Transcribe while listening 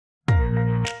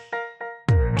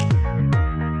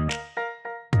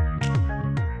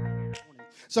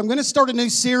So I'm going to start a new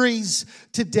series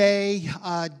today,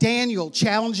 Daniel,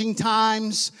 Challenging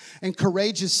Times and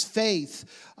Courageous Faith.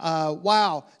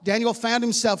 Wow, Daniel found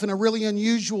himself in a really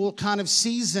unusual kind of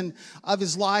season of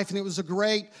his life, and it was a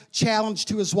great challenge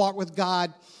to his walk with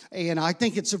God. And I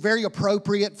think it's very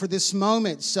appropriate for this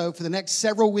moment. So for the next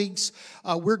several weeks,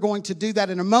 we're going to do that.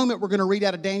 In a moment, we're going to read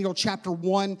out of Daniel chapter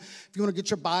 1. If you want to get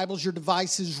your Bibles, your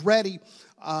devices ready.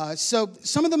 So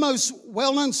some of the most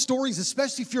well-known stories,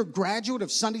 especially if you're a graduate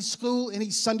of Sunday school, any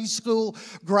Sunday school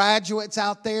graduates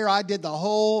out there, I did the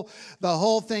whole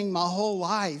thing my whole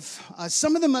life.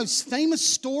 Some of the most famous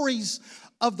stories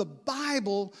of the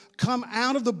Bible come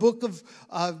out of the book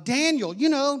of Daniel. You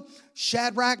know,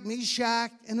 Shadrach, Meshach,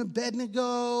 and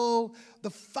Abednego, the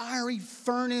fiery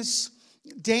furnace,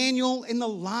 Daniel in the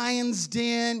lion's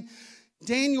den,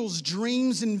 Daniel's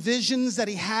dreams and visions that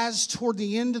he has toward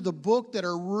the end of the book that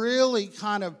are really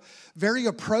kind of very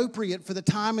appropriate for the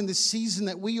time and the season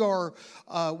that we are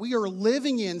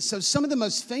living in. So some of the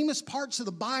most famous parts of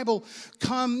the Bible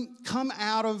come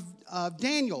out of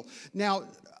Daniel. Now,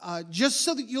 just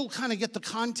so that you'll kind of get the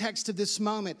context of this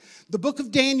moment, the book of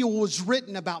Daniel was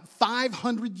written about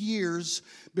 500 years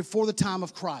before the time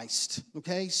of Christ,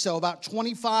 okay? So about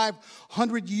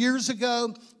 2,500 years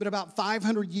ago, but about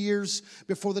 500 years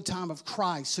before the time of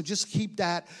Christ. So just keep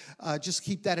that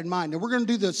in mind. Now, we're going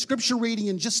to do the scripture reading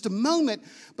in just a moment,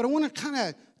 but I want to kind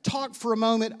of talk for a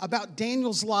moment about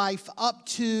Daniel's life up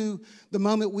to the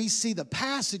moment we see the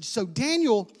passage. So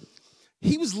Daniel,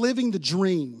 he was living the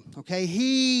dream, okay?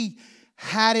 He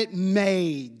had it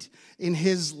made in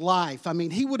his life. I mean,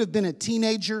 he would have been a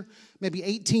teenager, maybe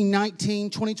 18,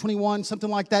 19, 20, 21, something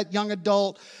like that, young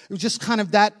adult. It was just kind of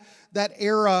that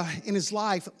era in his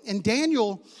life. And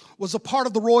Daniel was a part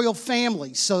of the royal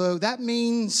family. So that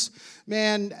means,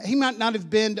 man, he might not have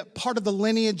been part of the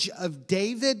lineage of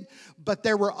David, but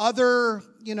there were other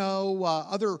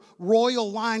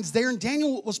royal lines there. And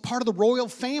Daniel was part of the royal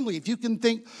family. If you can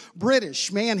think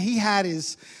British, man, he had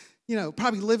his,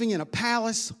 probably living in a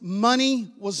palace.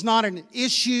 Money was not an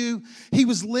issue. He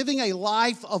was living a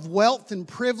life of wealth and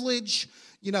privilege.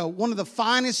 One of the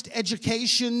finest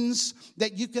educations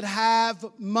that you could have.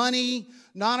 Money,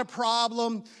 not a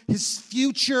problem. His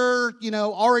future,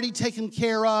 already taken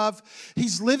care of.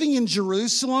 He's living in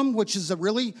Jerusalem, which is a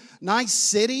really nice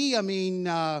city. I mean,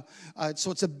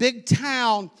 so it's a big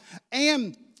town.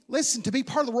 And listen, to be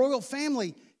part of the royal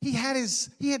family, he had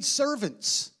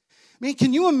servants. I mean,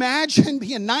 can you imagine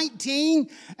being 19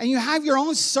 and you have your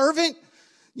own servant?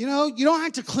 You don't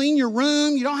have to clean your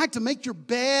room. You don't have to make your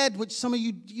bed, which some of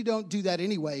you don't do that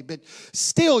anyway. But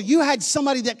still, you had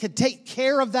somebody that could take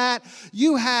care of that.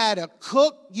 You had a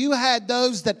cook. You had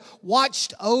those that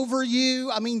watched over you.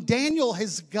 I mean, Daniel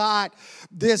has got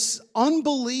this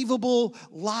unbelievable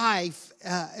life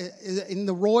in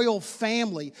the royal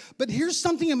family. But here's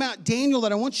something about Daniel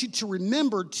that I want you to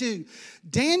remember, too.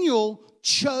 Daniel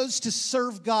chose to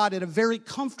serve God at a very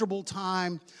comfortable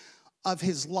time of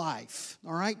his life,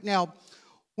 all right? Now,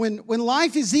 when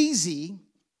life is easy,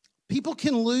 people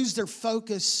can lose their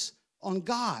focus on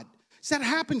God. So that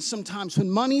happens sometimes when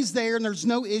money's there and there's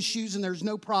no issues and there's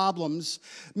no problems.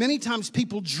 Many times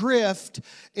people drift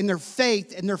in their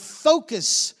faith and their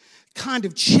focus kind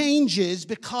of changes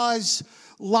because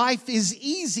life is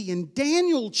easy. And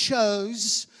Daniel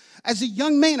chose, as a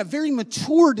young man, a very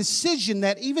mature decision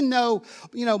that even though,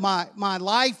 my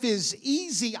life is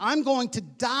easy, I'm going to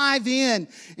dive in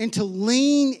and to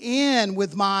lean in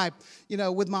with my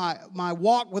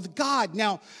walk with God.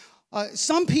 Now,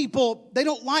 some people, they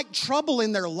don't like trouble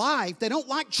in their life. They don't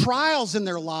like trials in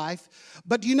their life.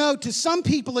 But to some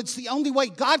people, it's the only way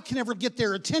God can ever get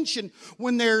their attention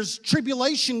when there's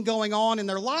tribulation going on in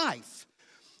their life.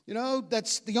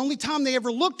 That's the only time they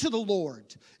ever look to the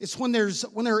Lord. It's when there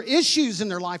are issues in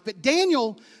their life. But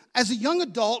Daniel, as a young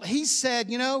adult, he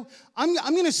said, I'm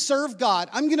going to serve God.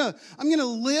 I'm going to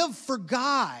live for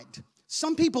God.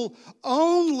 Some people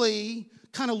only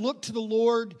kind of look to the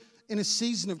Lord in a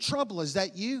season of trouble. Is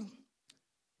that you?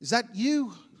 Is that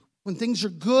you? When things are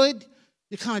good,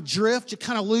 you kind of drift, you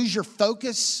kind of lose your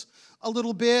focus a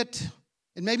little bit.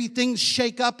 And maybe things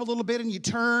shake up a little bit and you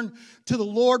turn to the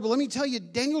Lord. Well, let me tell you,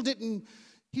 Daniel didn't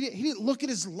look at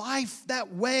his life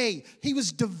that way. He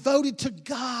was devoted to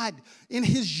God in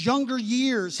his younger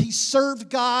years. He served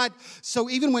God. So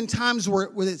even when times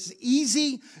were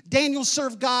easy, Daniel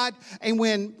served God. And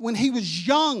when he was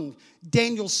young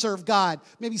Daniel served God.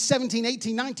 Maybe 17,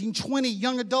 18, 19, 20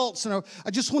 young adults. And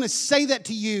I just want to say that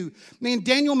to you. Man,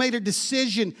 Daniel made a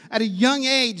decision at a young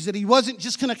age that he wasn't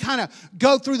just going to kind of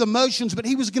go through the motions, but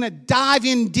he was going to dive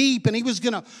in deep and he was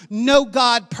going to know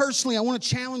God personally. I want to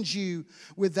challenge you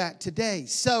with that today.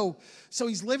 So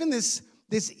he's living this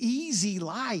easy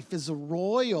life as a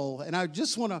royal. And I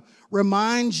just want to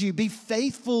remind you, be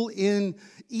faithful in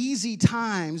easy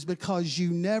times because you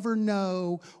never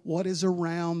know what is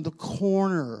around the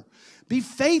corner. Be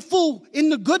faithful in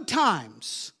the good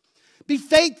times. Be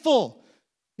faithful.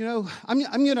 You know,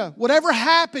 I'm gonna, whatever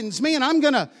happens, man, I'm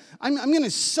gonna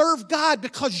serve God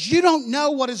because you don't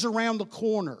know what is around the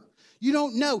corner. You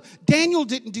don't know. Daniel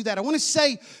didn't do that. I want to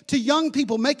say to young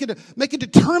people, make a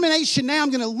determination now. I'm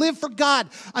going to live for God.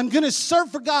 I'm going to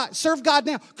serve God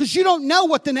now, because you don't know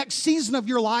what the next season of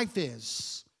your life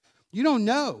is. You don't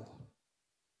know,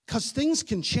 because things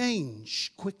can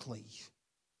change quickly.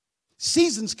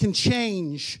 Seasons can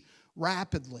change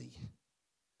rapidly.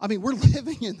 I mean, we're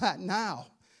living in that now.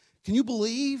 Can you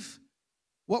believe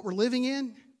what we're living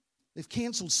in? They've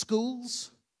canceled schools.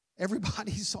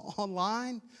 Everybody's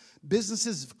online.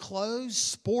 Businesses have closed.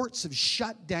 Sports have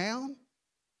shut down.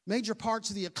 Major parts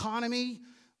of the economy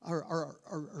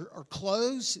are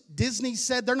closed. Disney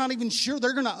said they're not even sure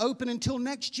they're going to open until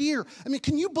next year. I mean,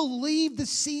 can you believe the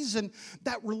season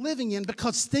that we're living in?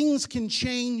 Because things can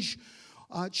change.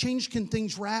 Things can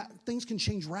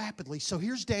change rapidly. So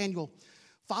here's Daniel.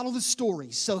 Follow the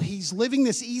story. So he's living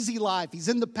this easy life. He's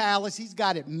in the palace. He's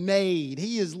got it made.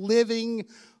 He is living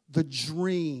the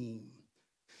dream.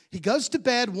 He goes to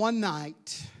bed one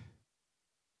night,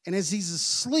 and as he's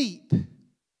asleep,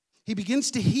 he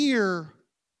begins to hear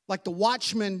like the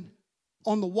watchman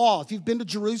on the wall. If you've been to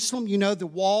Jerusalem, you know the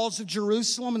walls of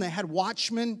Jerusalem, and they had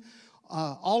watchmen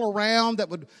all around that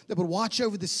would watch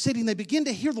over the city. And they begin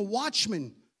to hear the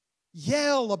watchmen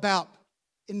yell about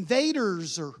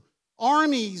invaders or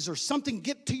armies or something.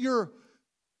 Get to your,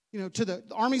 to the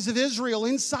armies of Israel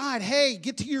inside. Hey,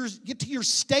 get to your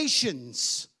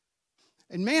stations.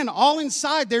 And man, all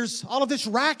inside, there's all of this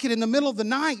racket in the middle of the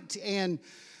night. And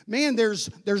man, there's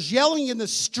yelling in the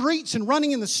streets and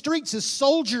running in the streets as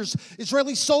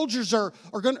Israeli soldiers are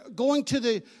going to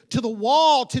the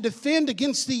wall to defend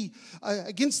against the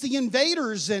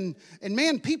invaders. And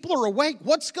man, people are awake.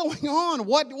 What's going on?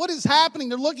 What is happening?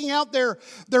 They're looking out their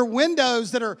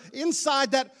windows that are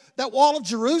inside that wall of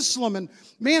Jerusalem. And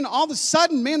man, all of a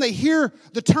sudden, man, they hear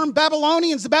the term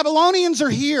Babylonians. The Babylonians are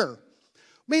here.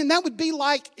 Man, that would be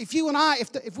like if you and I,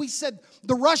 if we said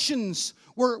the Russians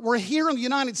were here in the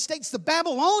United States, the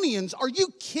Babylonians, are you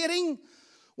kidding?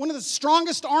 One of the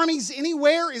strongest armies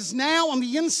anywhere is now on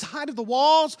the inside of the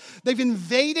walls. They've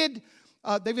invaded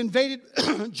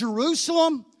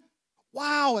Jerusalem.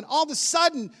 Wow, and all of a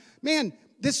sudden, man,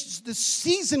 this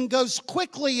season goes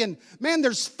quickly, and man,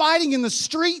 there's fighting in the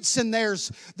streets, and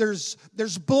there's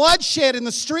bloodshed in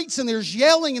the streets, and there's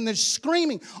yelling and there's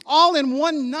screaming, all in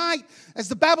one night as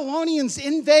the Babylonians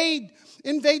invade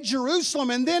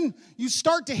Jerusalem. And then you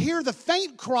start to hear the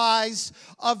faint cries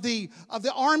of the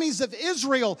armies of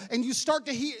Israel, and you start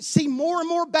to see more and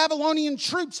more Babylonian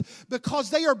troops because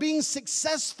they are being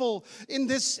successful in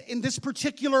this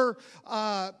particular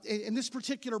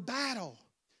battle.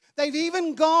 They've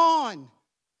even gone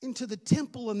into the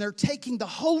temple, and they're taking the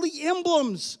holy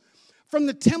emblems from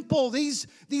the temple. These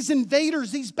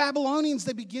invaders, these Babylonians,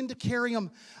 they begin to carry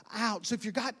them out. So if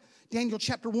you've got Daniel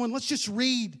chapter 1, let's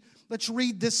read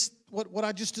this, what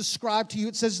I just described to you.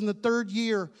 It says, in the 3rd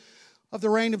year of the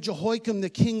reign of Jehoiakim, the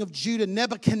king of Judah,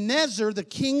 Nebuchadnezzar, the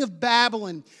king of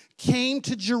Babylon, came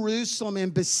to Jerusalem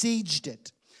and besieged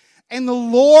it. And the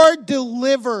Lord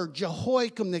delivered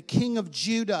Jehoiakim, the king of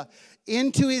Judah,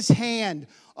 into his hand,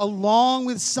 along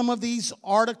with some of these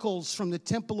articles from the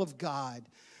temple of God.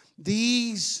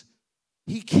 These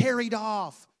he carried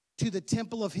off to the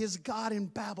temple of his God in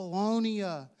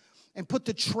Babylonia, and put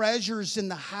the treasures in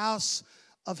the house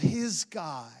of his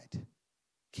God.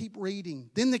 Keep reading.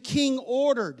 Then the king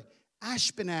ordered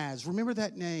Ashpenaz, remember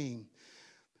that name,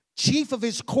 chief of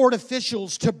his court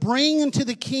officials, to bring into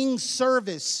the king's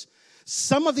service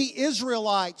some of the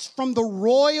Israelites from the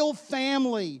royal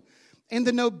family and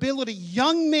the nobility,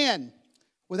 young men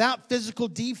without physical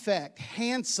defect,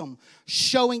 handsome,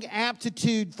 showing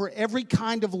aptitude for every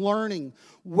kind of learning,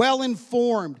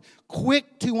 well-informed,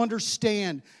 quick to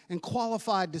understand, and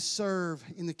qualified to serve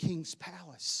in the king's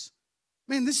palace.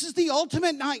 Man, this is the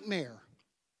ultimate nightmare.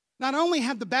 Not only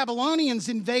have the Babylonians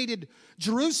invaded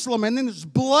Jerusalem, and then there's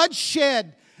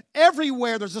bloodshed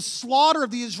everywhere, there's a slaughter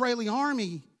of the Israeli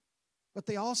army, but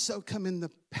they also come in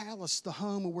the palace, the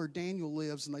home of where Daniel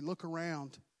lives, and they look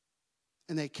around.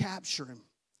 and they capture him,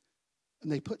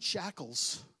 and they put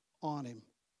shackles on him,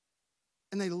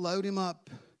 and they load him up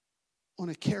on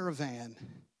a caravan,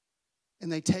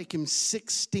 and they take him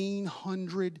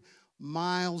 1,600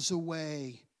 miles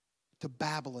away to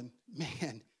Babylon.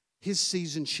 Man, his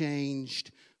season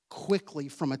changed quickly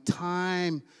from a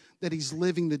time that he's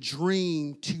living the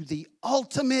dream to the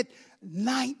ultimate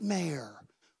nightmare.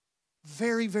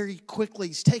 Very, very quickly,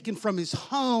 he's taken from his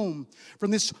home, from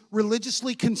this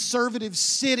religiously conservative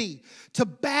city, to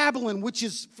Babylon, which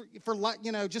is for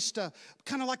just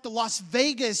kind of like the Las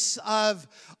Vegas of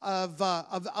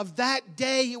that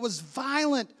day. It was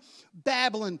violent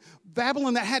Babylon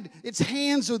that had its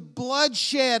hands with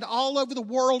bloodshed all over the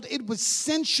world. It was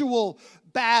sensual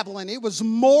Babylon. It was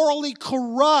morally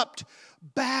corrupt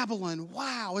Babylon.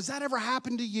 Wow, has that ever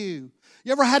happened to you?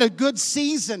 You ever had a good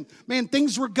season? Man,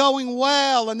 things were going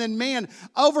well, and then, man,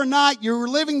 overnight you were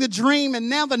living the dream, and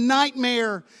now the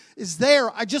nightmare is there.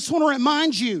 I just want to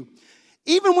remind you,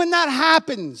 even when that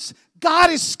happens, God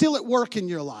is still at work in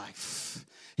your life.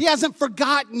 He hasn't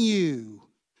forgotten you.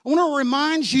 I want to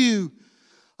remind you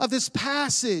of this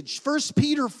passage. 1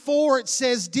 Peter 4, it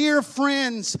says, "Dear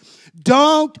friends,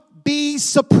 don't be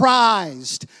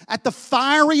surprised at the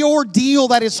fiery ordeal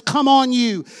that has come on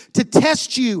you to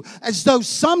test you as though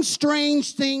some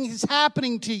strange thing is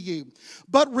happening to you.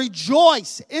 But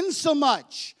rejoice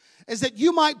insomuch as that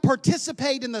you might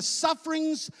participate in the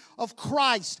sufferings of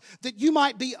Christ, that you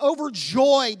might be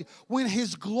overjoyed when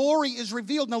His glory is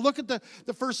revealed." Now look at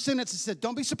the first sentence. It said,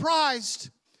 don't be surprised.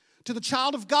 To the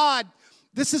child of God,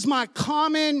 this is my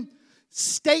common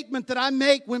statement that I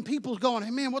make when people are going,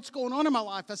 "Hey man, what's going on in my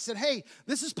life?" I said, "Hey,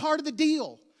 this is part of the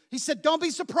deal." He said, don't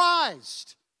be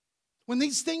surprised when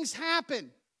these things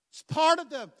happen. It's part of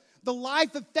the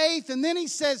life of faith. And then he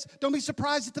says, don't be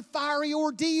surprised at the fiery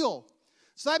ordeal.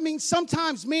 So that means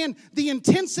sometimes, man, the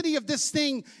intensity of this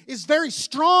thing is very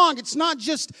strong. It's not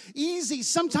just easy.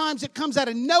 Sometimes it comes out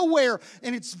of nowhere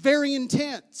and it's very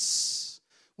intense.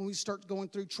 When we start going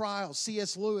through trials,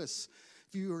 C.S. Lewis,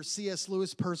 if you are a C.S.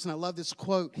 Lewis person, I love this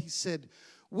quote. He said,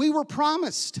 "We were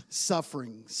promised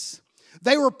sufferings.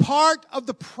 They were part of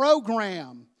the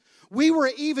program. We were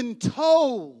even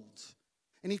told,"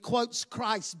 and he quotes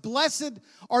Christ, "Blessed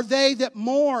are they that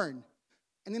mourn."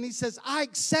 And then he says, "I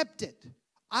accept it.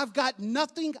 I've got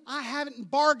nothing I haven't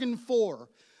bargained for."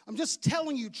 I'm just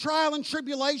telling you, trial and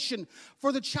tribulation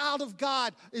for the child of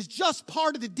God is just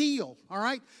part of the deal, all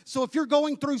right? So if you're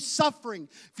going through suffering,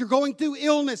 if you're going through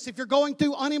illness, if you're going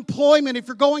through unemployment, if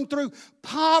you're going through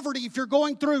poverty, if you're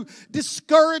going through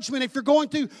discouragement, if you're going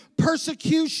through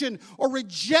persecution or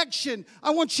rejection, I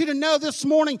want you to know this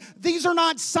morning, these are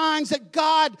not signs that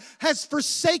God has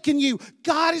forsaken you.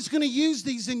 God is going to use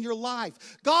these in your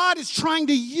life. God is trying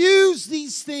to use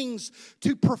these things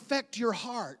to perfect your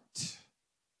heart.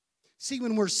 See,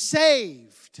 when we're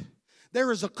saved,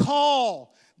 there is a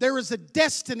call, there is a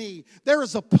destiny, there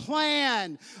is a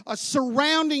plan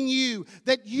surrounding you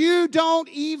that you don't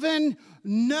even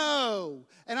know.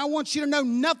 And I want you to know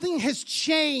nothing has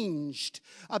changed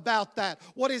about that.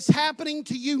 What is happening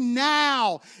to you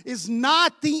now is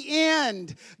not the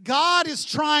end. God is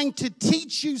trying to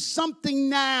teach you something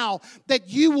now that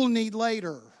you will need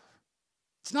later.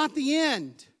 It's not the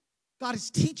end. God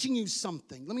is teaching you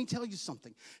something. Let me tell you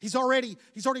something. He's already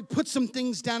put some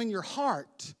things down in your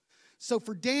heart. So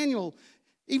for Daniel,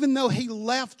 even though he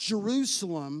left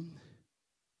Jerusalem,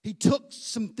 he took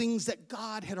some things that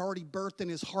God had already birthed in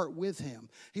his heart with him.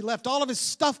 He left all of his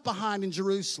stuff behind in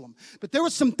Jerusalem. But there were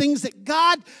some things that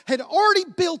God had already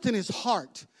built in his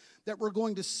heart that were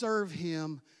going to serve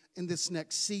him in this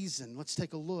next season. Let's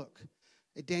take a look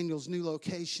at Daniel's new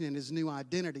location and his new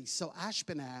identity. So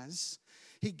Ashpenaz,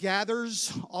 he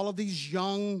gathers all of these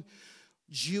young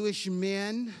Jewish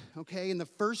men, okay? And the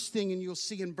first thing, and you'll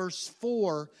see in verse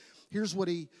 4, here's what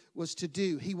he was to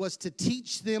do. He was to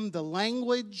teach them the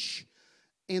language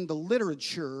and the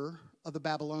literature of the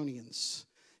Babylonians.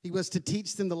 He was to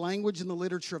teach them the language and the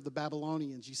literature of the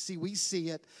Babylonians. You see, we see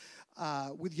it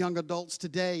with young adults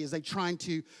today as they trying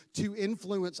to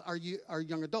influence our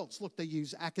young adults. Look, they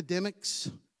use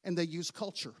academics and they use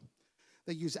culture.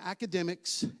 They use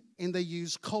academics and they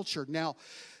use culture. Now,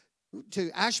 to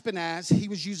Ashpenaz, he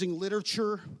was using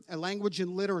literature, a language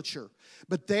and literature.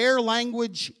 But their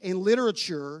language and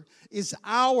literature is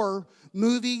our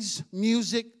movies,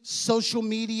 music, social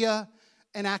media,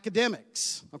 and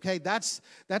academics. Okay, that's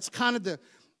kind of the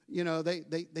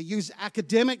They use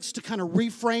academics to kind of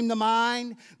reframe the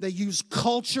mind. They use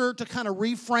culture to kind of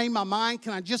reframe my mind.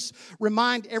 Can I just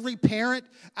remind every parent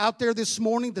out there this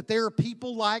morning that there are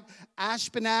people like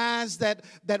Ashpenaz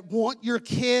that want your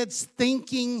kids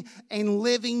thinking and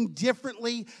living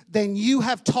differently than you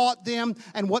have taught them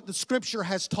and what the Scripture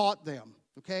has taught them.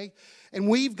 Okay? And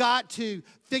we've got to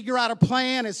figure out a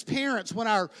plan as parents when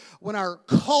our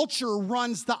culture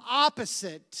runs the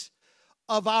opposite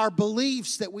of our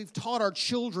beliefs that we've taught our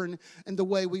children and the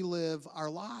way we live our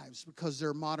lives, because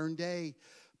they're modern day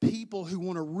people who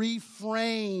want to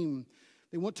reframe,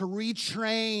 they want to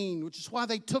retrain, which is why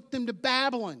they took them to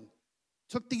Babylon,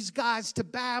 took these guys to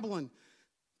Babylon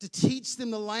to teach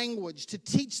them the language, to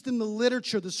teach them the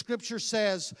literature, the Scripture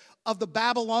says, of the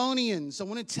Babylonians. I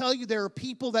want to tell you, there are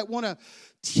people that want to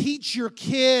teach your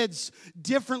kids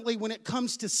differently when it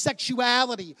comes to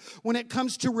sexuality, when it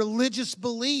comes to religious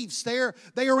beliefs. They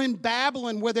are in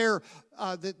Babylon where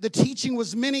the teaching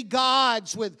was many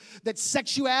gods, that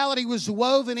sexuality was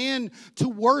woven in to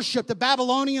worship. The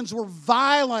Babylonians were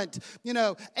violent,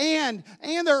 and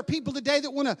there are people today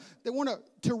that want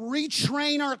to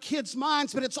retrain our kids'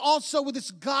 minds, but it's also with this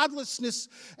godlessness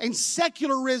and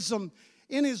secularism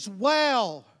in as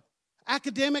well.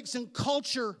 Academics and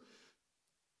culture,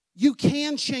 you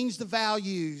can change the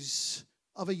values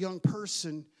of a young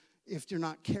person if you're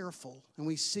not careful. And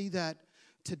we see that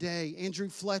today. Andrew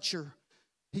Fletcher,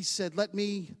 he said, "Let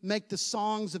me make the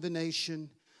songs of a nation.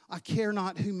 I care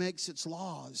not who makes its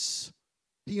laws."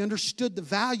 He understood the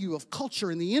value of culture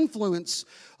and the influence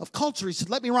of culture. He said,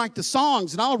 "Let me write the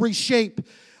songs, and I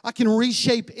can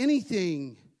reshape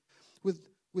anything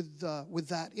with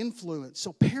that influence."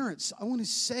 So parents, I want to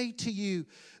say to you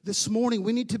this morning,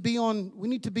 we need to be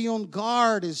on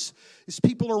guard as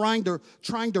people are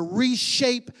trying to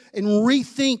reshape and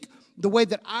rethink the way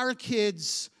that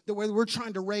the way we're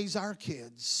trying to raise our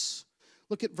kids.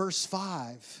 Look at verse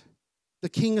 5. The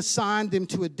king assigned them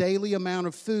to a daily amount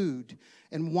of food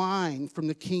and wine from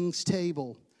the king's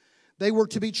table. They were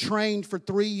to be trained for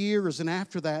 3 years, and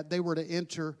after that, they were to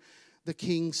enter the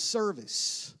king's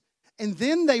service. And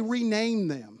then they renamed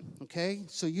them, okay?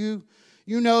 So you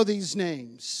know these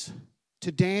names.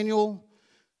 To Daniel,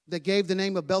 they gave the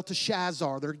name of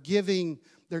Belteshazzar. They're giving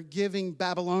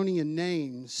Babylonian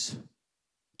names.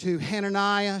 To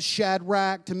Hananiah,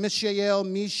 Shadrach, to Mishael,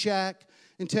 Meshach,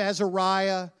 and to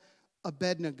Azariah,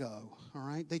 Abednego, all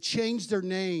right? They changed their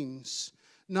names,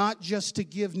 not just to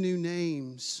give new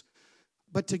names,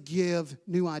 but to give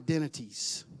new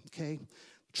identities, okay?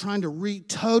 Trying to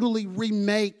totally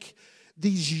remake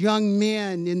these young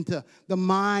men into the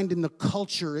mind and the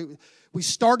culture. We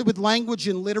started with language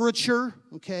and literature,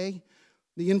 okay?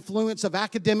 The influence of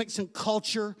academics and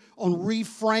culture on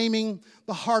reframing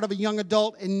the heart of a young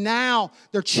adult, and now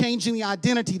they're changing the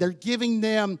identity. They're giving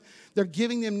them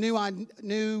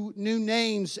new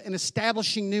names and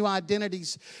establishing new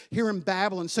identities here in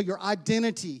Babylon. So your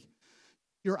identity,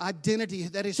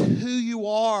 that is who you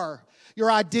are. Your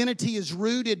identity is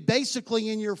rooted basically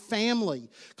in your family,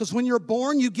 because when you're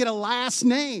born, you get a last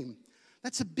name.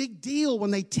 That's a big deal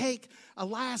when they take a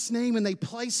last name and they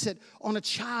place it on a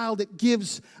child. It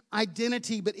gives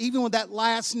identity. But even with that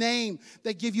last name,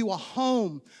 they give you a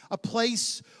home, a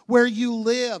place where you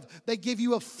live. They give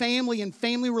you a family and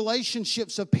family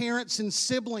relationships of parents and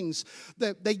siblings.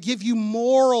 They give you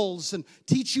morals and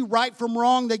teach you right from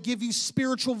wrong. They give you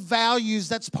spiritual values.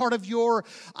 That's part of your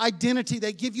identity.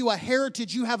 They give you a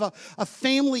heritage. You have a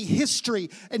family history.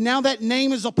 And now that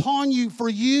name is upon you for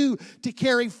you to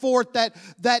carry forth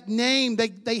that name.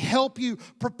 They help you,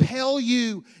 propel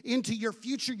you into your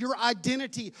future. Your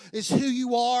identity is who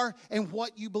you are and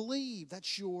what you believe.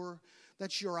 That's your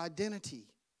identity.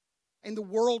 And the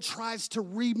world tries to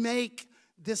remake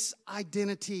this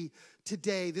identity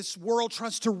today. This world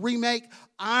tries to remake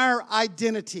our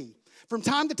identity. From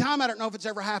time to time, I don't know if it's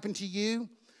ever happened to you,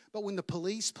 but when the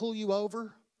police pull you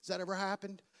over, has that ever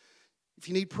happened? If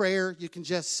you need prayer, you can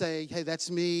just say, "Hey,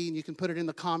 that's me," and you can put it in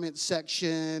the comments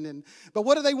section. But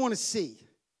what do they want to see?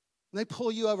 When they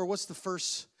pull you over, what's the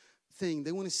first thing?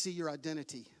 They want to see your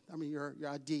identity. Your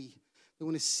ID. They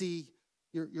want to see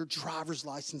your driver's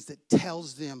license that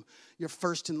tells them your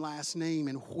first and last name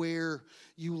and where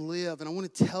you live. And I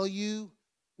want to tell you,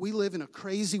 we live in a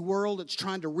crazy world that's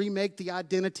trying to remake the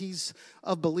identities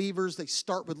of believers. They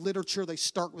start with literature. They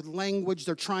start with language.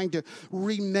 They're trying to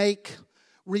remake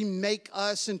remake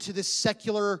us into this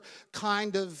secular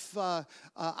kind of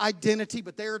identity,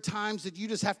 but there are times that you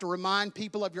just have to remind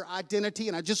people of your identity.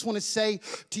 And I just want to say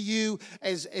to you,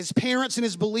 as parents and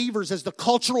as believers, as the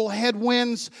cultural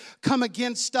headwinds come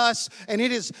against us, and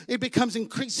it becomes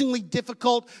increasingly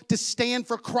difficult to stand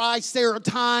for Christ, there are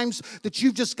times that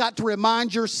you've just got to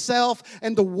remind yourself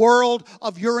and the world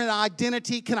of your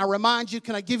identity. Can I remind you,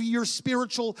 can I give you your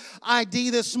spiritual ID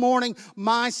this morning?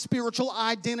 My spiritual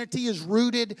identity is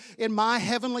rooted in my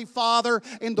Heavenly Father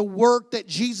and the work that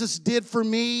Jesus did for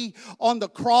me on the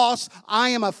cross. I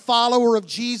am a follower of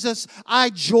Jesus. I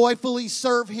joyfully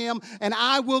serve Him, and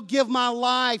I will give my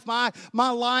life, my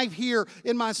life here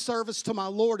in my service to my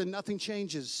Lord, and nothing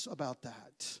changes about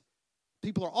that.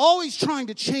 People are always trying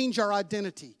to change our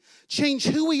identity, change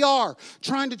who we are,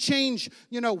 trying to change,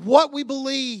 what we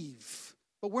believe.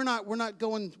 But we're not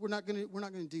going to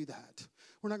do that.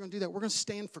 We're not going to do that. We're going to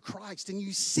stand for Christ. And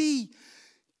you see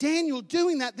Daniel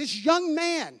doing that. This young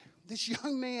man,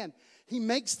 he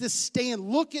makes this stand.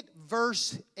 Look at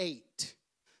verse 8.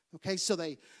 Okay, so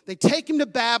they take him to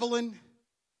Babylon.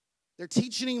 They're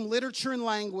teaching him literature and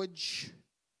language,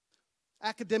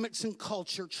 academics and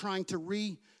culture, trying to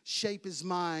reshape his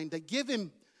mind. They give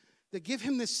him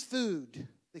this food.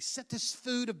 They set this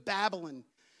food of Babylon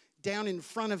down in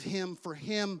front of him for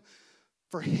him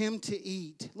to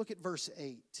eat. Look at verse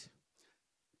 8.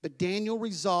 But Daniel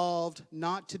resolved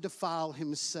not to defile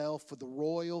himself with the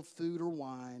royal food or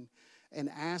wine, and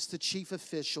asked the chief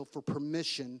official for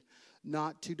permission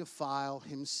not to defile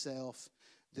himself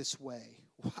this way.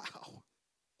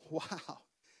 Wow.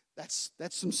 That's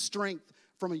some strength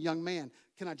from a young man.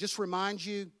 Can I just remind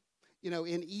you,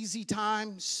 in easy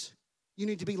times, you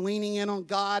need to be leaning in on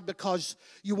God, because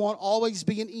you won't always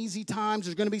be in easy times.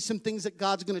 There's going to be some things that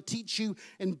God's going to teach you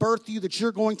and birth you that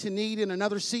you're going to need in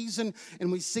another season.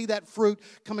 And we see that fruit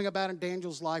coming about in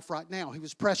Daniel's life right now. He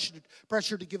was pressured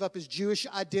to give up his Jewish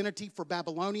identity for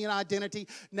Babylonian identity.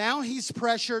 Now he's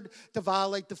pressured to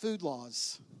violate the food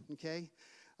laws, okay,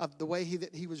 of the way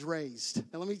that he was raised.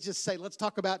 Now let me just say, let's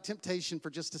talk about temptation for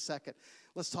just a second.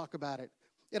 Let's talk about it.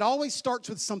 It always starts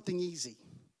with something easy.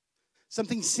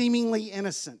 Something seemingly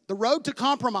innocent. The road to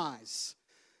compromise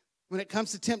when it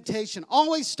comes to temptation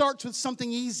always starts with something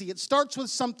easy. It starts with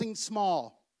something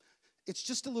small. It's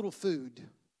just a little food.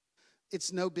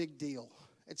 It's no big deal.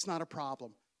 It's not a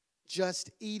problem.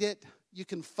 Just eat it. You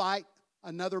can fight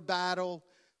another battle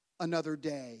another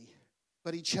day.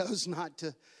 But he chose not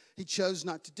to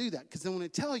do that. Because then when I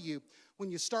tell you, when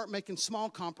you start making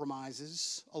small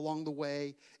compromises along the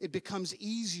way, it becomes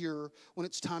easier when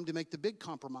it's time to make the big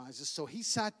compromises. So he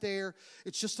sat there.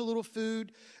 It's just a little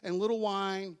food and little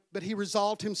wine, but he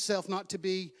resolved himself not to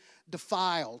be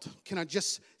defiled. Can I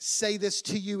just say this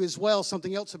to you as well,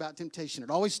 something else about temptation?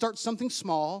 It always starts something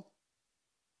small,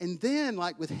 and then,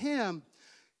 like with him,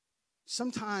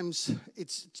 sometimes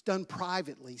it's done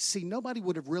privately. See, nobody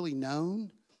would have really known.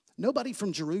 Nobody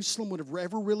from Jerusalem would have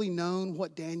ever really known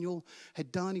what Daniel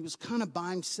had done. He was kind of by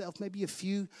himself. Maybe a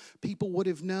few people would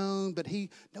have known, but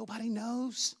nobody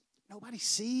knows. Nobody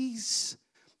sees.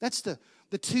 That's the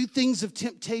two things of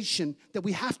temptation that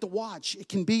we have to watch. It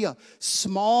can be a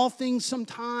small thing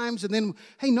sometimes, and then,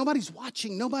 hey, nobody's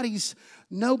watching. Nobody's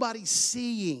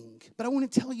seeing. But I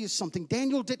want to tell you something.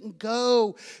 Daniel didn't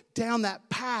go down that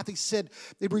path. He said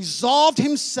he resolved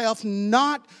himself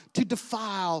not to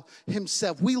defile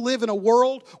himself. We live in a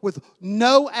world with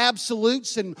no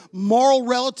absolutes and moral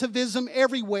relativism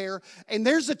everywhere. And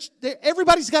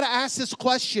everybody's got to ask this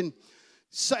question.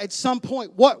 So at some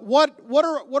point, what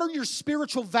are your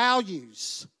spiritual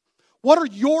values? What are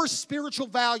your spiritual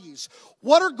values?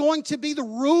 What are going to be the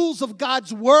rules of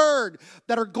God's Word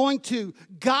that are going to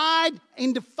guide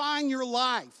and define your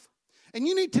life? And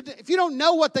you need to, if you don't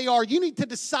know what they are, you need to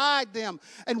decide them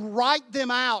and write them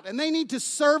out. And they need to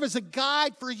serve as a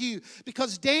guide for you.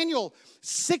 Because Daniel,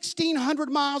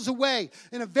 1,600 miles away,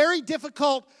 in a very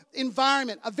difficult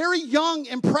environment, a very young,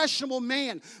 impressionable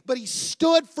man, but he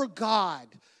stood for God.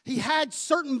 He had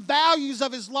certain values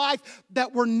of his life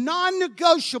that were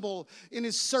non-negotiable in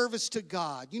his service to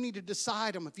God. You need to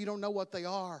decide them if you don't know what they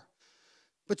are.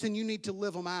 But then you need to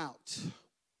live them out.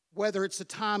 Whether it's a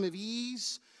time of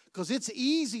ease, because it's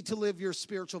easy to live your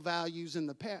spiritual values in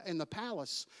the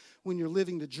palace when you're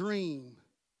living the dream.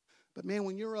 But man,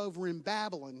 when you're over in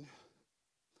Babylon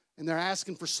and they're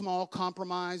asking for small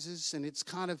compromises, and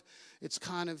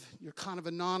you're kind of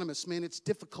anonymous, man, it's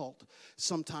difficult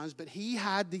sometimes. But he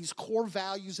had these core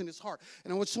values in his heart.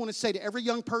 And I just want to say to every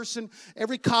young person,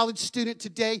 every college student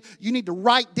today, you need to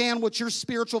write down what your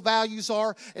spiritual values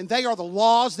are, and they are the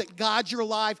laws that guide your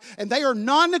life, and they are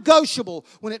non-negotiable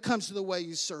when it comes to the way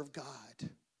you serve God.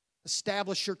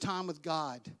 Establish your time with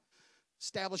God.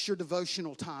 Establish your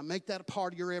devotional time. Make that a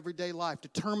part of your everyday life.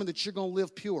 Determine that you're going to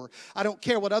live pure. I don't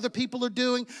care what other people are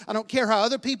doing. I don't care how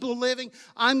other people are living.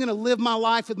 I'm going to live my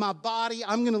life with my body.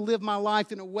 I'm going to live my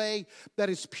life in a way that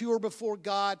is pure before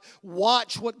God.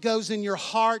 Watch what goes in your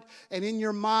heart and in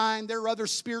your mind. There are other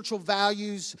spiritual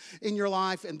values in your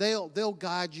life, and they'll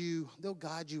guide you. They'll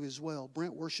guide you as well.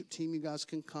 Brent, worship team, you guys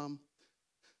can come.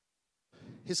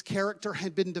 His character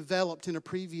had been developed in a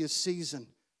previous season.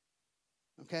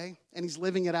 Okay? And he's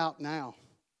living it out now.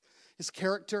 His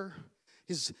character,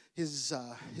 his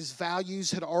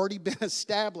values had already been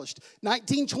established.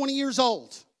 19, 20 years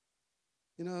old.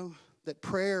 You know, that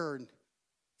prayer and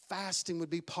fasting would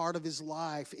be part of his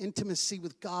life. Intimacy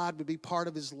with God would be part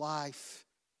of his life.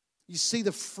 You see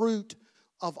the fruit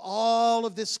of all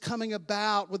of this coming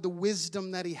about with the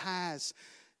wisdom that he has.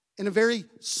 In a very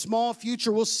small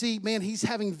future, we'll see, man, he's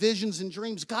having visions and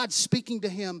dreams. God's speaking to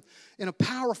him in a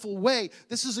powerful way.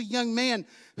 This is a young man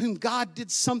whom God did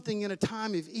something in a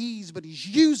time of ease, but he's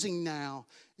using now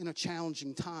in a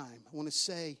challenging time. I want to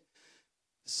say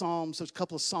Psalms, there's a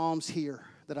couple of Psalms here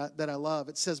that I love.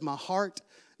 It says, my heart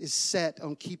is set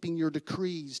on keeping your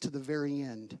decrees to the very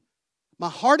end. My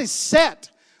heart is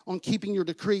set on keeping your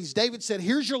decrees. David said,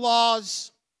 here's your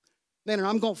laws. Then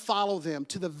I'm going to follow them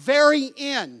to the very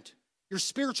end. Your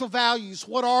spiritual values,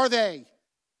 what are they?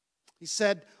 He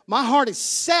said, my heart is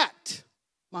set.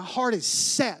 My heart is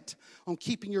set on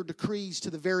keeping your decrees to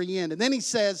the very end. And then he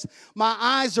says, my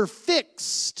eyes are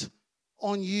fixed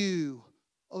on you,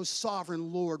 O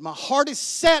sovereign Lord. My heart is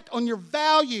set on your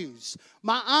values.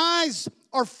 My eyes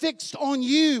are fixed on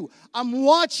you. I'm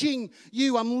watching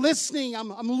you. I'm listening.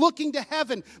 I'm looking to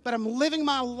heaven, but I'm living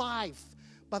my life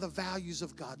by the values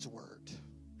of God's word.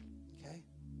 Okay?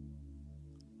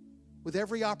 With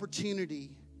every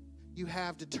opportunity you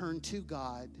have to turn to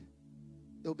God,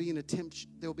 there'll be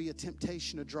a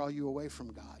temptation to draw you away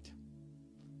from God.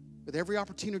 With every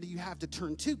opportunity you have to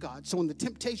turn to God, so when the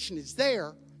temptation is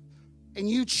there and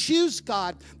you choose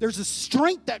God, there's a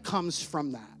strength that comes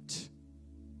from that.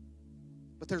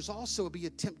 But there's also be a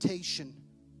temptation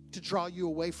to draw you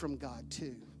away from God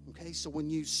too. Okay? So when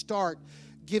you start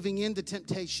giving in to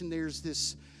temptation, there's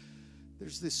this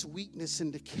weakness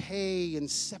and decay and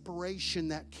separation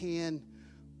that can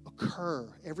occur.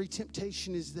 Every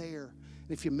temptation is there.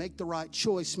 And if you make the right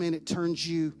choice, man, it turns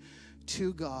you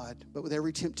to God. But with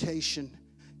every temptation,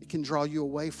 it can draw you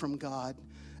away from God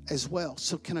as well.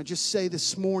 So can I just say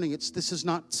this morning, this is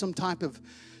not some type of,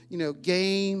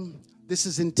 game. This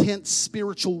is intense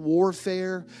spiritual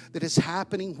warfare that is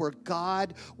happening where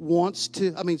God wants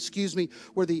to,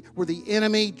 where the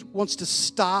enemy wants to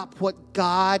stop what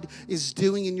God is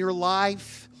doing in your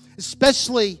life.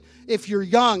 Especially if you're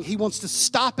young, he wants to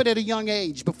stop it at a young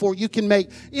age before you can make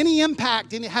any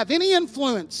impact and have any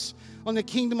influence on the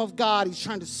kingdom of God. He's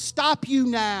trying to stop you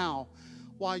now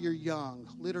while you're young.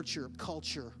 Literature,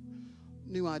 culture,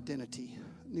 new identity.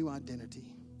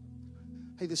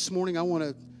 Hey, this morning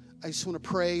I just want to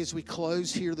pray as we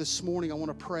close here this morning. I want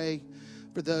to pray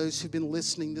for those who've been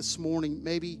listening this morning.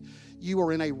 Maybe you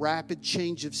are in a rapid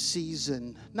change of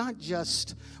season, not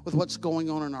just with what's going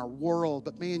on in our world,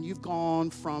 but man, you've gone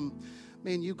from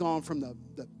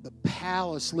the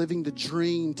palace, living the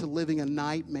dream, to living a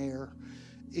nightmare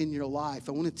in your life.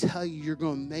 I want to tell you, you're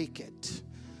going to make it.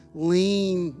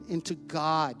 Lean into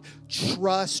God.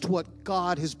 Trust what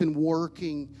God has been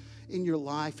working in your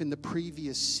life in the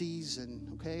previous season.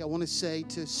 Okay, I want to say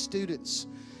to students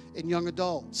and young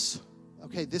adults,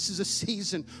 okay, this is a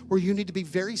season where you need to be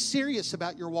very serious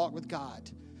about your walk with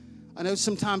God. I know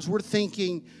sometimes we're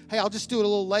thinking, hey, I'll just do it a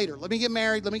little later. Let me get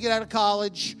married. Let me get out of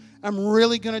college. I'm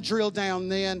really going to drill down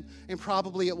then, and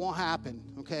probably it won't happen,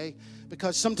 okay?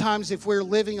 Because sometimes if we're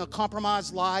living a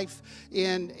compromised life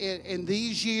in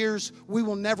these years, we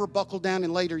will never buckle down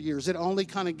in later years. It only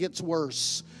kind of gets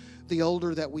worse the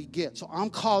older that we get. So I'm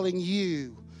calling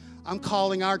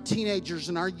our teenagers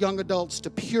and our young adults to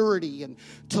purity and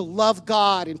to love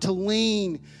God and to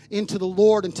lean into the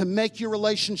Lord and to make your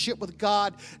relationship with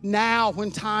God now,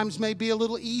 when times may be a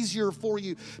little easier for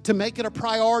you, to make it a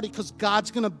priority, because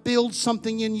God's going to build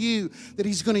something in you that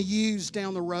He's going to use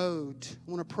down the road.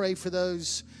 I want to pray for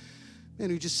those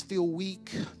who just feel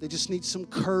weak. They just need some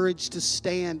courage to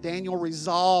stand. Daniel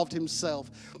resolved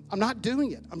himself. I'm not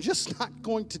doing it. I'm just not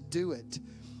going to do it.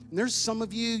 And there's some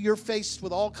of you, you're faced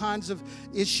with all kinds of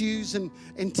issues and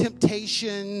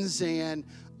temptations, and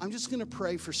I'm just going to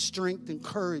pray for strength and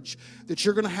courage that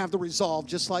you're going to have the resolve,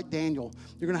 just like Daniel.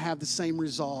 You're going to have the same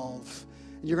resolve,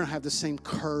 and you're going to have the same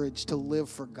courage to live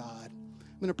for God.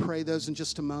 I'm going to pray those in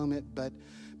just a moment, but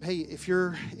hey, if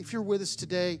you're with us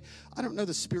today, I don't know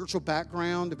the spiritual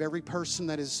background of every person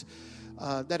that is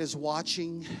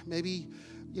watching. Maybe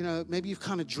you've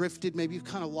kind of drifted. Maybe you've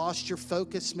kind of lost your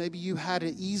focus. Maybe you had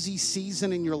an easy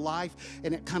season in your life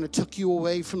and it kind of took you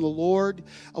away from the Lord.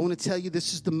 I want to tell you,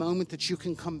 this is the moment that you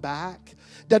can come back.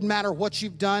 Doesn't matter what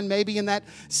you've done. Maybe in that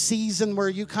season where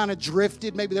you kind of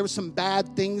drifted, maybe there were some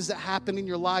bad things that happened in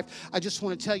your life. I just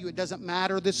want to tell you, it doesn't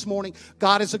matter this morning.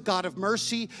 God is a God of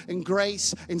mercy and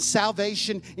grace and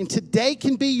salvation. And today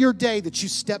can be your day that you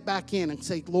step back in and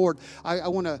say, Lord, I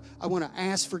want to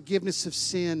ask forgiveness of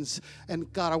sins.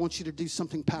 And God, I want you to do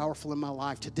something powerful in my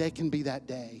life. Today can be that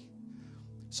day.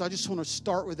 So I just want to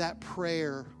start with that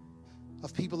prayer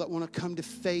of people that want to come to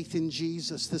faith in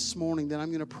Jesus this morning. Then I'm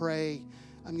going to pray.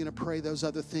 I'm going to pray those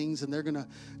other things, and they're going to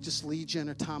just lead you in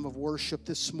a time of worship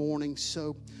this morning.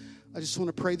 So I just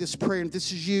want to pray this prayer. And if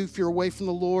this is you, if you're away from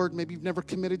the Lord, maybe you've never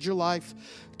committed your life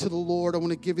to the Lord, I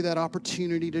want to give you that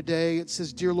opportunity today. It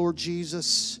says, Dear Lord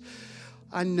Jesus,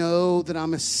 I know that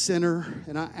I'm a sinner,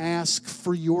 and I ask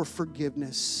for your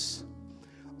forgiveness.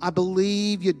 I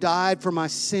believe you died for my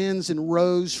sins and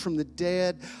rose from the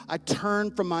dead. I turn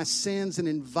from my sins and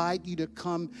invite you to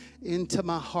come into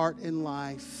my heart and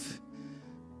life.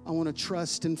 I want to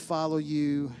trust and follow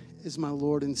you as my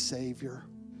Lord and Savior.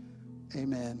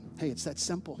 Amen. Hey, it's that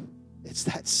simple. It's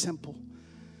that simple.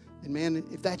 And man,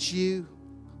 if that's you,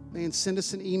 man, send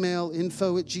us an email,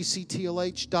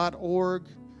 info@gctlh.org.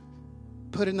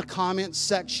 Put in the comments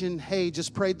section, hey,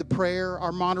 just prayed the prayer.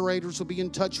 Our moderators will be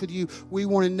in touch with you. We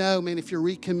want to know, man, if you're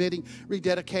recommitting,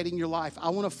 rededicating your life.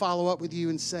 I want to follow up with you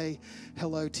and say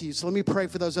hello to you. So let me pray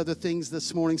for those other things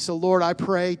this morning. So, Lord, I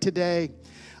pray today.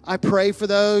 I pray for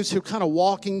those who are kind of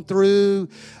walking through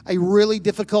a really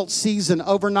difficult season.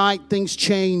 Overnight, things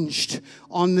changed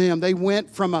on them. They went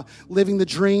from living the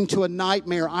dream to a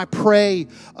nightmare. I pray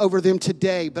over them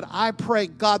today. But I pray,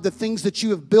 God, the things that you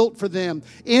have built for them,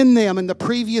 in the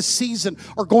previous season,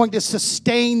 are going to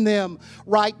sustain them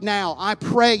right now. I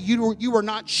pray you are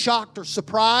not shocked or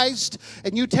surprised,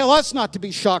 and you tell us not to be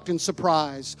shocked and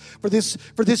surprised for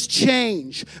this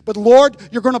change. But Lord,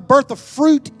 you're going to birth a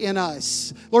fruit in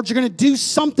us. Lord, you're going to do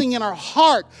something in our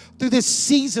heart through this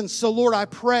season. So, Lord, I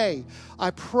pray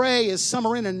as some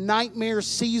are in a nightmare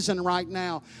season right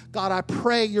now, God, I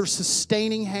pray your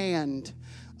sustaining hand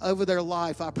over their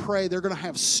life. I pray they're going to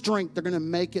have strength. They're going to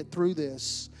make it through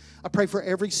this. I pray for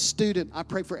every student. I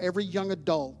pray for every young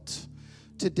adult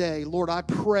today. Lord, I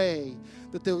pray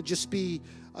that there would just be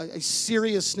a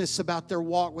seriousness about their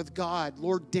walk with God.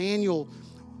 Lord, Daniel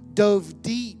dove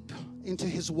deep into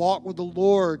his walk with the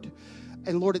Lord.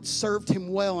 And Lord, it served him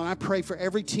well. And I pray for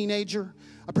every teenager.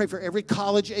 I pray for every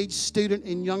college-age student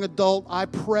and young adult. I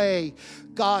pray,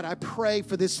 God, I pray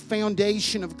for this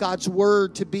foundation of God's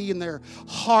word to be in their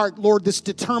heart. Lord, this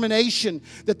determination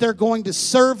that they're going to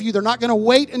serve you. They're not going to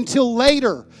wait until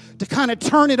later to kind of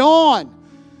turn it on.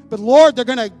 But Lord, they're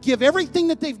going to give everything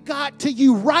that they've got to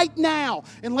you right now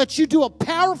and let you do a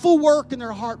powerful work in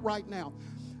their heart right now.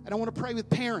 And I want to pray with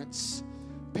parents.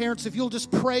 Parents, if you'll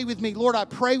just pray with me. Lord, I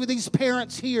pray with these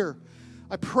parents here.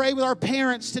 I pray with our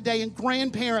parents today and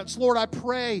grandparents. Lord, I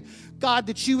pray, God,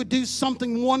 that you would do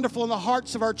something wonderful in the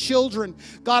hearts of our children.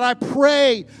 God, I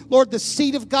pray, Lord, the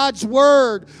seed of God's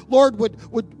word, Lord,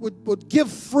 would give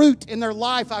fruit in their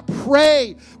life. I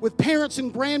pray with parents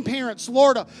and grandparents,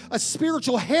 Lord, a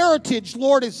spiritual heritage,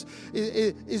 Lord, is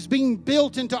being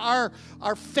built into our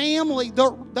family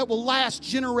that will last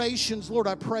generations. Lord,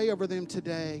 I pray over them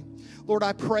today. Lord,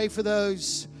 I pray for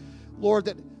those, Lord,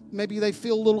 that maybe they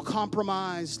feel a little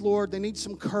compromised. Lord, they need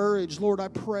some courage. Lord, I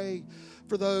pray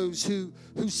for those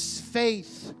whose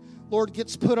faith, Lord,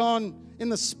 gets put on in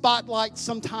the spotlight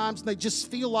sometimes and they just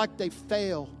feel like they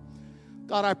fail.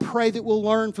 God, I pray that we'll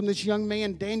learn from this young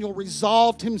man. Daniel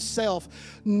resolved himself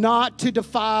not to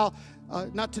defile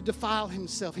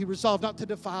himself. He resolved not to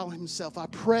defile himself. I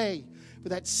pray for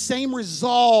that same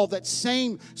resolve, that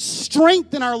same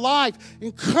strength in our life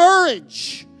and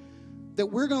courage that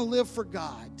we're going to live for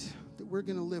God. That we're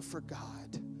going to live for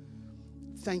God.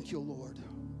 Thank you, Lord.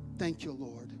 Thank you,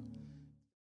 Lord.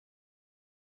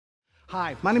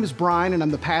 Hi, my name is Brian, and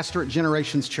I'm the pastor at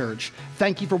Generations Church.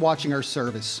 Thank you for watching our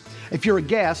service. If you're a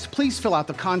guest, please fill out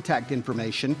the contact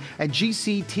information at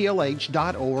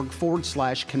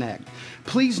gctlh.org/connect.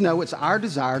 Please know it's our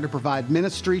desire to provide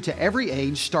ministry to every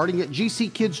age, starting at GC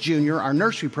Kids Junior, our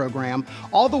nursery program,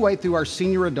 all the way through our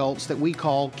senior adults that we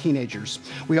call teenagers.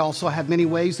 We also have many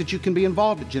ways that you can be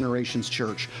involved at Generations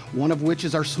Church, one of which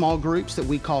is our small groups that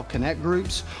we call Connect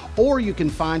Groups, or you can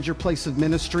find your place of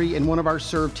ministry in one of our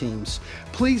serve teams.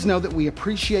 Please know that we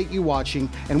appreciate you watching,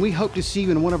 and we hope to see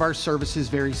you in one of our services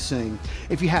very soon.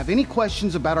 If you have any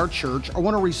questions about our church or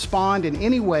want to respond in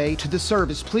any way to the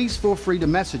service, please feel free to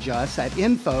message us at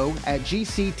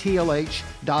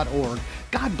info@gctlh.org.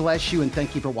 God bless you, and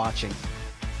thank you for watching.